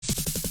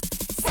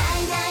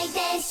ない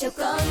でしょ、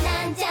こん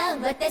なんじゃ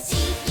私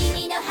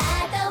君の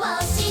ハートを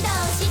指導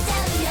しちゃ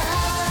うよ。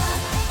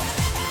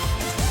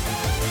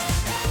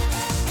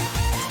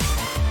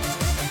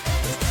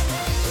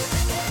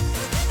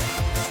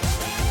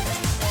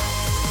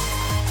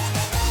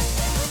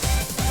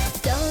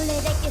ど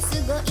れだけす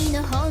ごい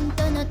の本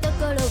当のと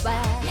ころ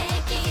は